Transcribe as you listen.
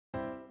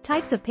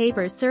Types of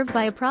papers served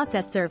by a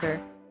process server.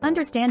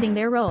 Understanding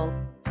their role.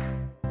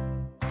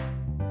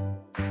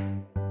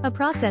 A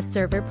process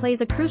server plays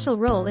a crucial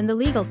role in the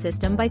legal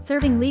system by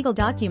serving legal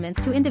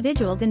documents to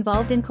individuals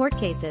involved in court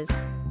cases.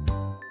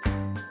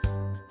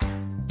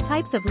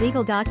 Types of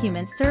legal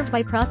documents served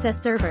by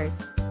process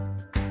servers.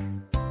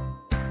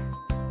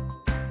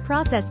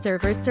 Process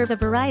servers serve a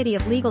variety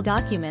of legal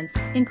documents,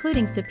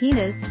 including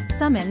subpoenas,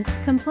 summons,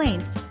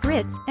 complaints,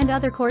 writs, and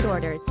other court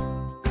orders.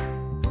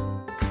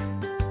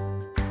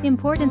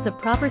 Importance of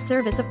proper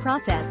service of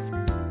process.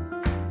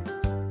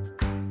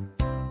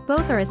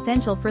 Both are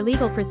essential for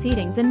legal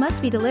proceedings and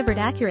must be delivered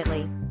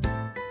accurately.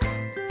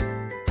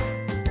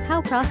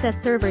 How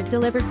process servers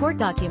deliver court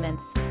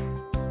documents.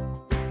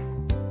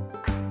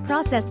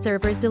 Process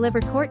servers deliver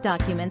court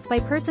documents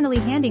by personally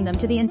handing them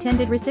to the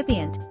intended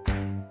recipient.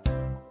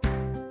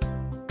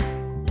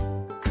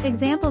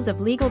 Examples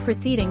of legal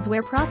proceedings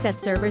where process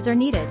servers are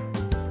needed.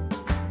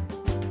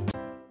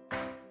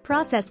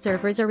 Process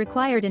servers are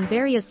required in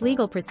various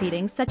legal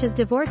proceedings such as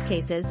divorce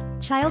cases,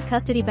 child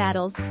custody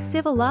battles,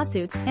 civil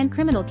lawsuits, and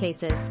criminal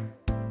cases.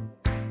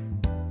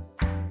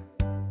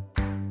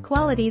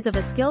 Qualities of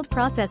a skilled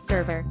process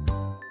server.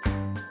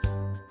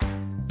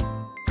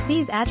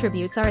 These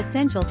attributes are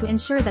essential to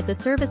ensure that the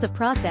service of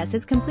process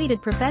is completed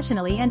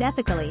professionally and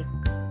ethically.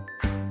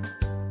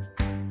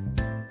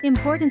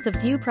 Importance of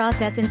due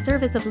process in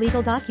service of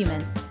legal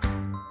documents.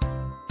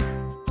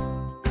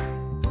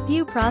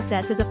 Due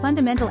process is a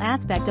fundamental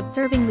aspect of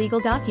serving legal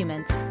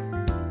documents.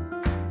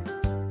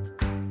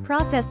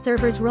 Process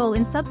servers' role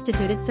in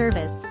substituted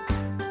service.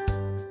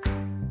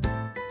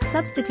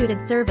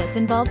 Substituted service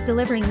involves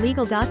delivering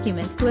legal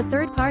documents to a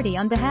third party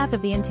on behalf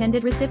of the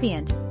intended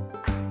recipient.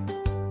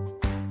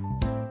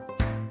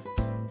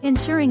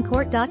 Ensuring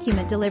court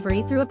document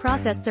delivery through a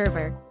process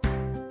server.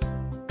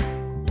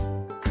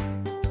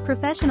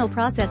 Professional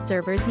process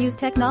servers use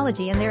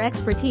technology and their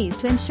expertise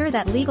to ensure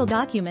that legal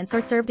documents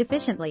are served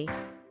efficiently.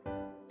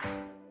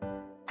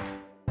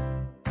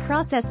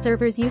 Process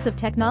servers' use of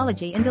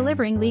technology in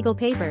delivering legal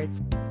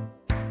papers.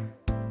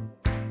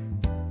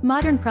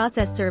 Modern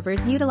process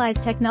servers utilize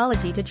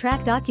technology to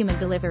track document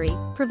delivery,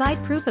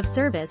 provide proof of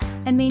service,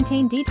 and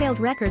maintain detailed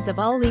records of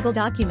all legal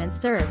documents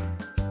served.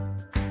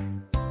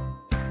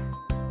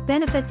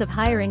 Benefits of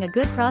hiring a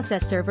good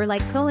process server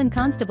like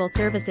Constable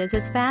services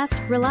is fast,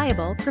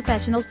 reliable,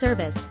 professional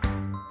service.